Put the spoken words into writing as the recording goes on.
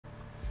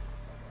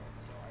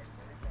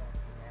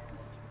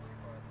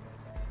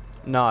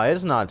No,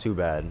 it's not too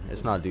bad.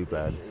 It's not too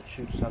bad. It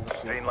shoots out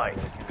the Green light.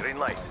 Green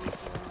light.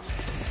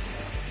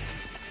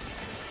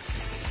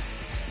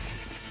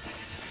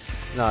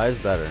 No, it's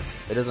better.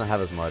 It doesn't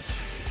have as much.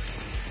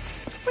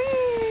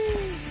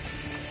 Whee!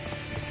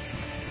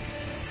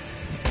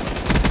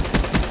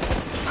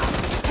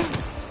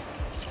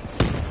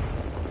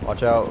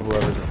 Watch out,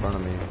 whoever's in front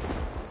of me.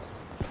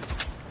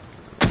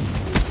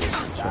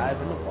 Dive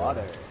in the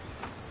water.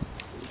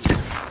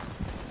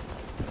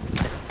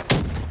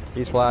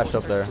 He's flashed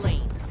up there.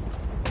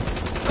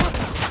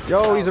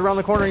 Yo, he's around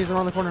the corner. He's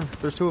around the corner.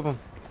 There's two of them.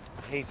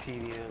 I hate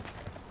TDM.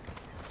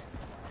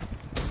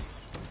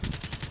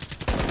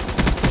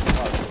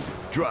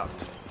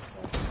 Dropped.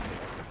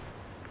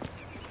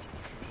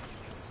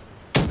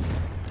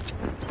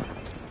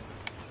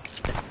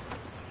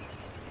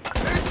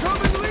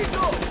 Incoming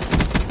lethal!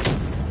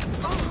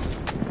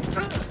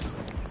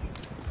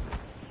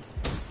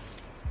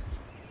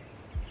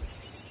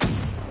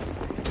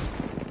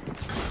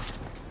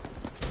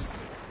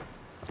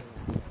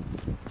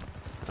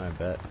 I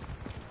bet.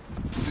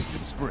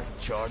 Assisted sprint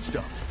charged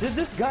up. Did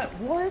this guy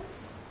what?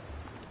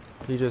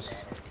 He just...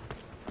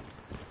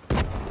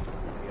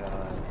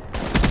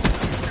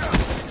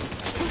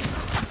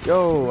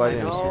 Yo, I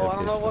didn't see that. I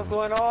don't know what's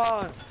going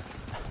on.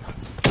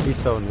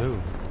 He's so new.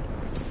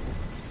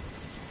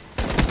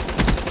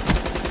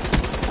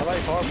 I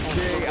like hard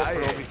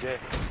OBJ.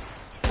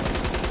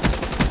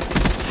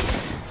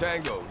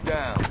 Tango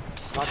down.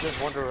 Not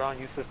just wander around,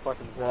 use this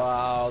button.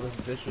 Wow, this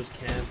bitch was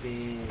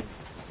camping.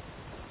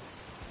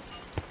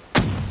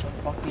 The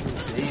fucking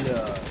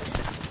data.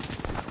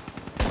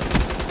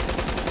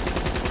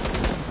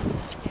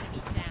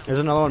 There's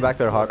another one back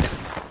there, Hawk.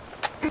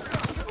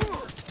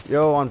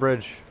 Yo, on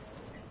bridge.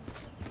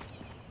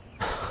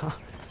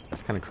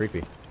 That's kind of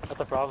creepy. What's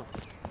the problem?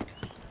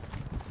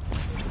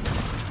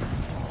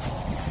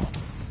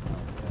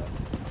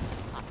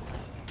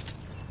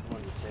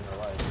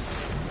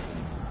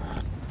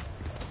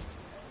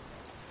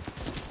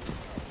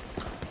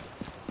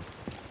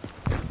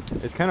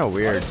 It's kind of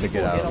weird to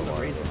get out of the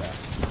water.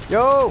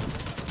 Yo!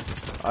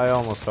 I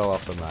almost fell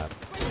off the map.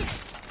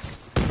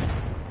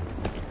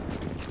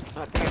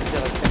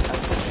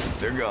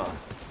 They're gone.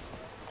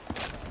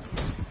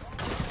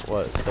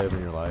 What?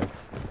 Saving your life?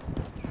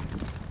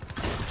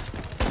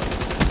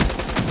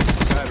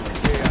 Battery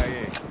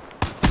KIA.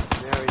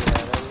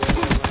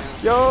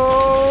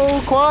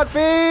 Yo! Quad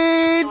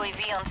feed!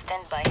 UAV on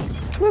standby.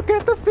 Look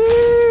at the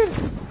feed!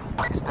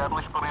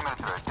 Establish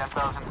perimeter at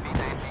 10,000 feet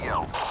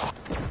AGL.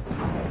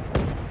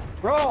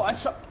 Bro, I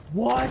shot.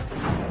 What?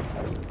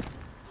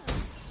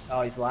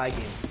 Oh, he's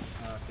lagging.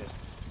 Oh, okay.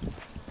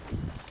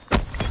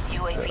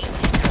 UAV.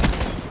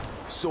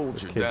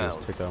 Soldier Kid down.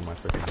 just took out my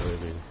freaking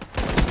UAV.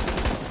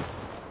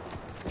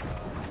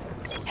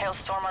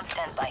 Hailstorm on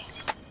standby.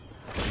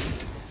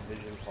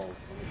 Vision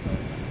pulse.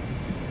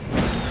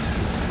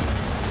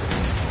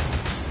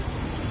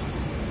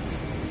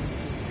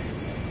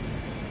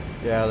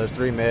 Yeah, there's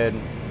three mid.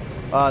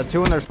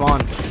 Two in their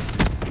spawn.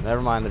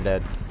 Never mind, they're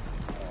dead.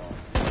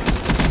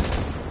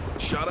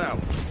 Shot out.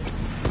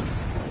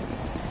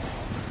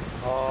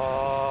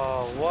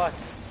 Oh, what?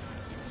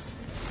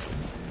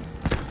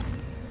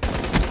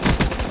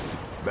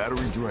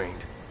 Battery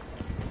drained.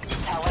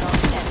 Tower on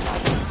standby.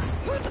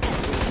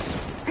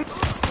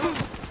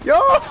 Yo!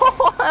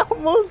 I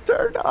almost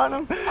turned on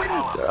him.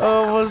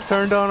 Almost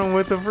turned on him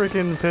with the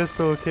freaking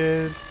pistol,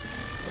 kid.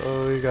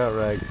 Oh, he got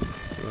wrecked.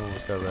 He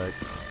almost got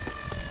wrecked.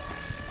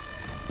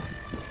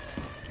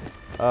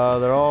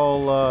 They're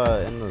all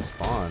in the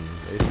spawn,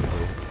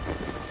 basically.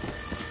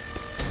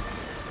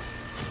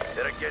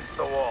 They're against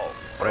the wall.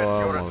 Press Oh, I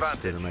your almost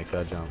advantage. didn't make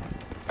that jump.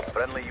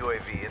 Friendly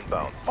UAV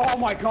inbound. Oh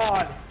my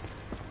god!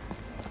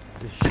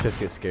 Did you just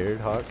get scared,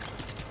 Hawk?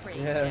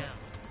 Yeah.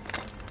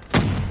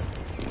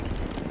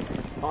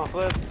 Come on,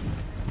 flip.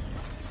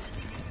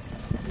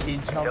 He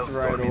jumped Hailstorm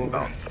right over.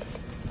 inbound.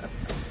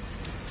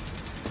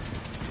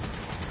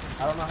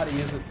 I don't know how to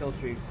use this kill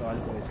streak, so I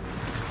just wasted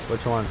it.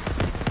 Which one?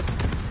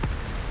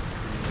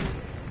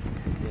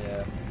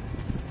 Yeah.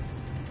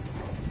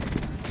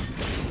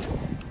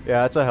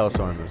 Yeah, it's a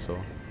Hellstorm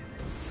missile.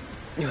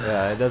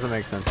 Yeah, it doesn't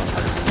make sense.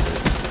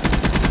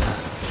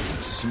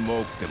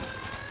 Smoked him.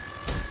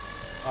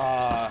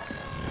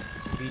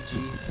 BG.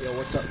 Yo,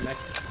 what's up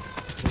next?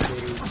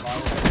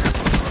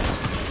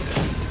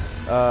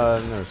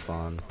 No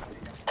spawn.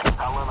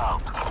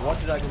 What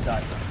did I can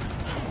die from?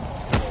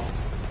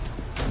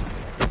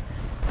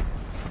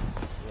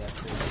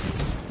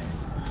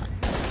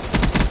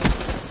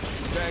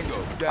 Tango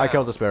down. I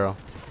killed the sparrow.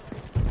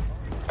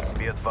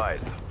 Be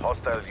advised.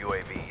 Hostile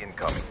UAV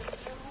incoming.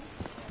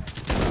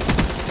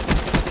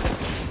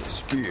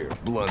 Spear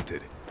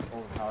blunted.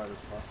 Overpowered as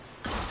fuck.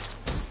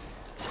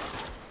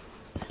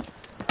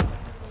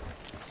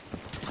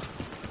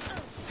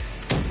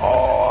 Oh,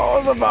 I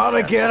was about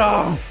to get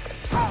him!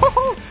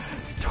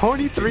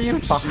 23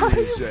 and 5?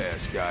 Serious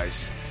ass,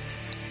 guys.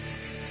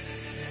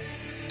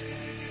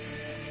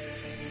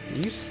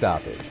 You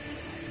stop it.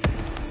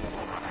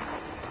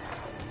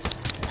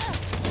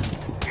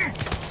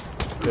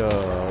 Yo,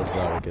 I was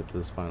about to get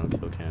this final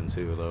kill cam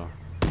too, though.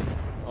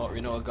 Oh,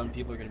 you know what gun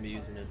people are gonna be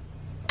using it?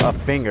 A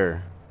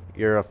finger.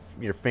 You're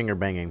finger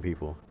banging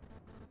people.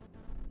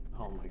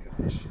 Oh my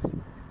gosh.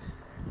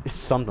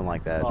 Something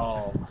like that.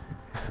 Oh.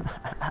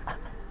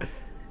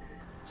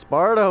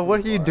 Sparta,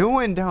 what are you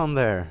doing down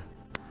there?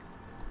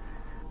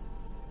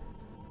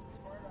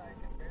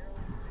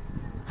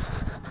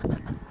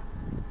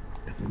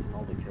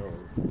 All the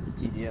kills. It's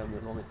TDM,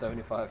 there's only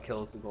 75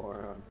 kills to go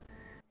around.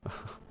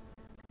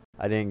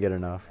 I didn't get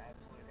enough.